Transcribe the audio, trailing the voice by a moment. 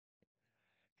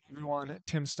Everyone,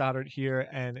 Tim Stoddard here,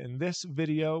 and in this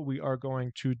video, we are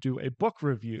going to do a book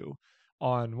review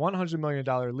on $100 Million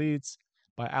Leads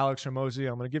by Alex Hormozi.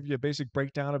 I'm going to give you a basic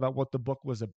breakdown about what the book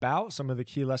was about, some of the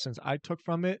key lessons I took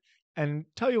from it, and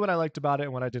tell you what I liked about it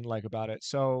and what I didn't like about it.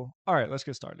 So, all right, let's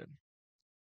get started.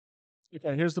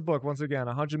 Okay, here's the book. Once again,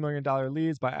 $100 Million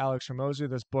Leads by Alex Hormozi.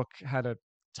 This book had a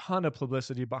ton of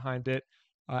publicity behind it.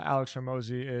 Alex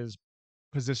Hormozi is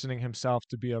positioning himself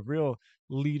to be a real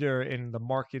leader in the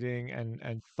marketing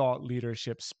and thought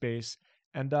leadership space.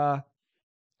 And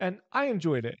and I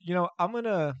enjoyed it.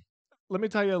 Let me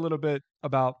tell you a little bit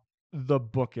about the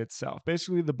book itself.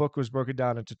 Basically, the book was broken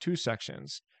down into two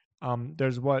sections.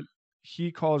 There's what he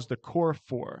calls the core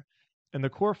four, and the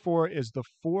core four is the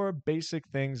four basic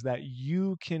things that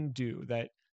you can do that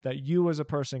you as a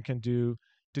person can do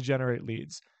to generate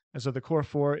leads. And so the core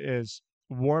four is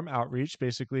warm outreach,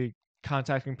 basically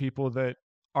contacting people that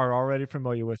are already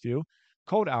familiar with you;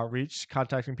 cold outreach,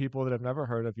 contacting people that have never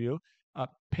heard of you;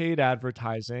 paid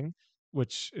advertising,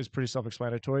 which is pretty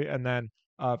self-explanatory, and then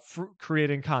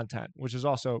creating content, which is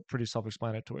also pretty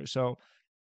self-explanatory. So,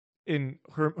 in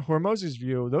Hormozi's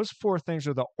view, those four things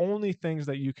are the only things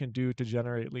that you can do to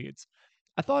generate leads.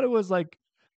 I thought it was like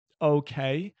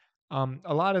okay.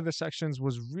 A lot of the sections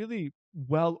was really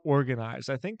well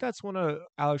organized. I think that's one of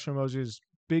Alex Hormozi's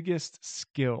biggest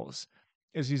skills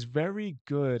is he's very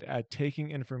good at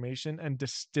taking information and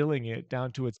distilling it down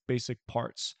to its basic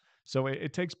parts. So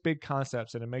it takes big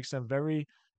concepts and it makes them very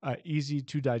easy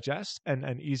to digest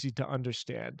and easy to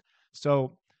understand.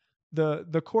 So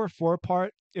the core four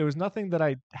part, it was nothing that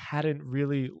I hadn't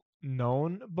really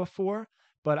known before,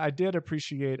 but I did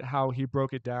appreciate how he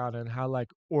broke it down and how like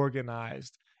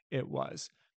organized it was.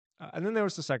 And then there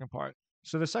was the second part.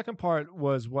 So the second part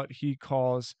was what he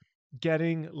calls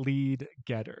getting lead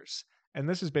getters. And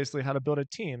this is basically how to build a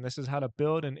team. This is how to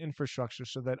build an infrastructure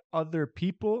so that other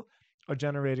people are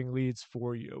generating leads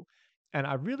for you. And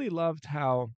I really loved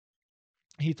how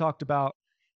he talked about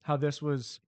how this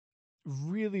was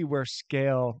really where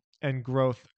scale and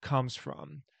growth comes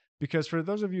from. Because for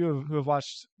those of you who have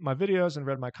watched my videos and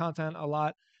read my content a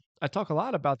lot, I talk a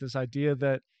lot about this idea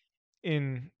that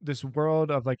in this world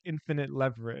of like infinite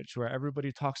leverage, where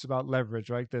everybody talks about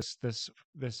leverage, right? This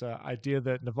idea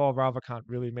that Naval Ravikant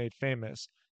really made famous,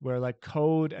 where like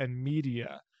code and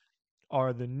media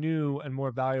are the new and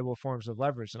more valuable forms of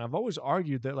leverage. And I've always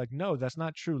argued that like no, that's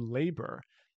not true. Labor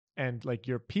and like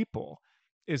your people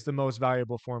is the most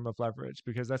valuable form of leverage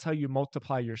because that's how you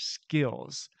multiply your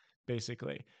skills,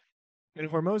 basically. And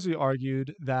Hormozy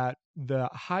argued that the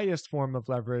highest form of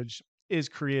leverage is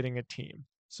creating a team.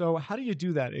 So, how do you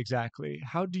do that exactly?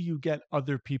 How do you get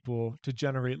other people to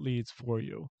generate leads for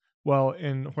you? Well,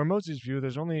 in Hormozy's view,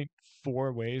 there's only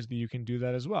four ways that you can do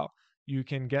that as well. You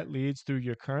can get leads through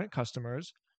your current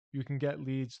customers, you can get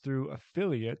leads through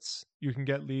affiliates, you can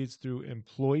get leads through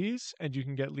employees, and you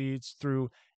can get leads through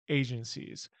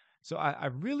agencies. So, I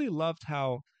really loved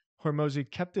how Hormozy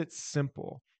kept it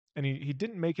simple and he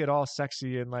didn't make it all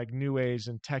sexy and like new age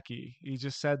and techie. He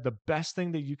just said the best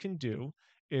thing that you can do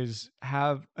is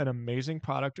have an amazing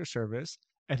product or service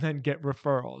and then get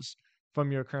referrals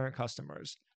from your current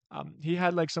customers. He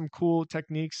had like some cool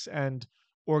techniques and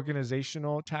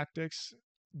organizational tactics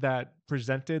that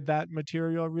presented that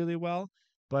material really well.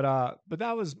 But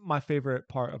that was my favorite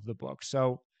part of the book.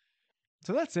 So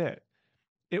that's it.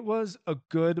 It was a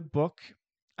good book.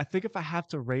 I think if I have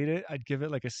to rate it, I'd give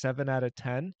it like a 7 out of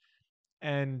 10.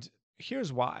 And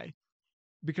here's why.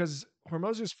 Because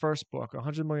Hormozi's first book,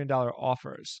 $100 Million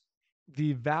Offers,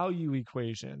 the value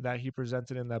equation that he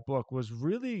presented in that book was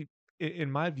really,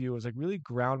 in my view, was like really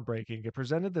groundbreaking. It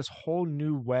presented this whole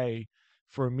new way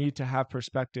for me to have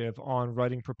perspective on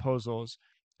writing proposals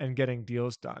and getting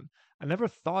deals done. I never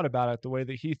thought about it the way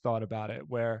that he thought about it,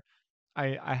 where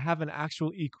I have an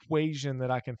actual equation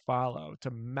that I can follow to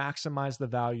maximize the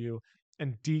value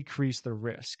and decrease the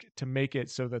risk to make it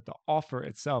so that the offer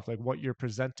itself, like what you're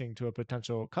presenting to a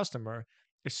potential customer,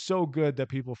 is so good that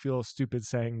people feel stupid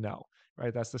saying no,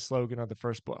 right? That's the slogan of the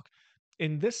first book.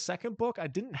 In this second book, I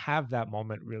didn't have that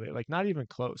moment really, like not even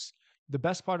close. The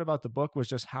best part about the book was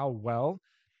just how well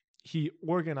he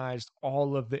organized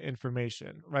all of the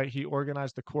information, right? He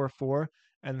organized the core four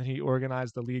and then he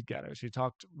organized the lead getters. He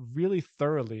talked really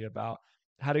thoroughly about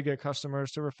how to get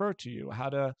customers to refer to you, how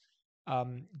to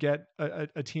get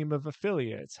a team of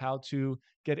affiliates, how to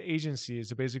get agencies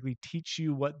to basically teach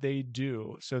you what they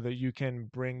do so that you can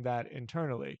bring that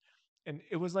internally. And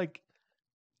it was like,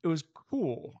 it was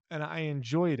cool and I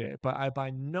enjoyed it, but I by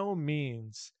no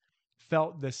means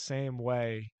felt the same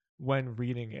way when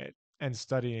reading it and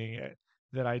studying it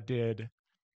that I did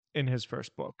in his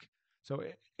first book. So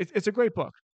it's a great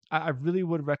book. I really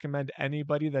would recommend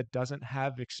anybody that doesn't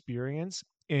have experience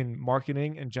in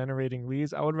marketing and generating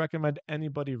leads. I would recommend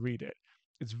anybody read it.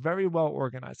 It's very well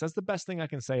organized. That's the best thing I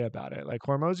can say about it. Like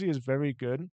Hormozy is very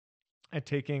good at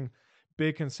taking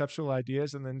big conceptual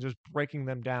ideas and then just breaking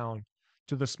them down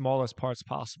to the smallest parts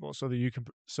possible so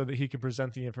that he can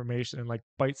present the information in like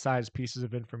bite-sized pieces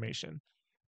of information.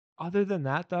 Other than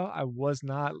that, though, I was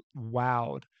not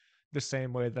wowed the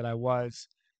same way that I was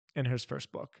in his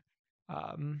first book.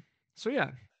 Um, so yeah,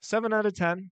 7 out of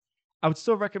 10. I would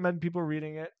still recommend people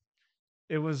reading it.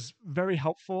 It was very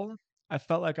helpful. I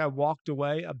felt like I walked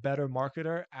away a better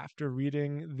marketer after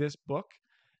reading this book.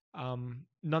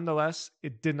 Nonetheless,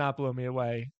 it did not blow me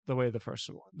away the way the first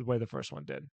one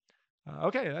did.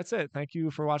 Okay, that's it. Thank you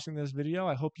for watching this video.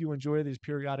 I hope you enjoy these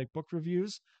periodic book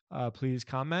reviews. Please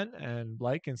comment and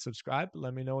like and subscribe.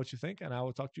 Let me know what you think, and I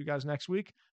will talk to you guys next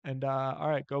week. And all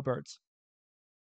right, go Birds.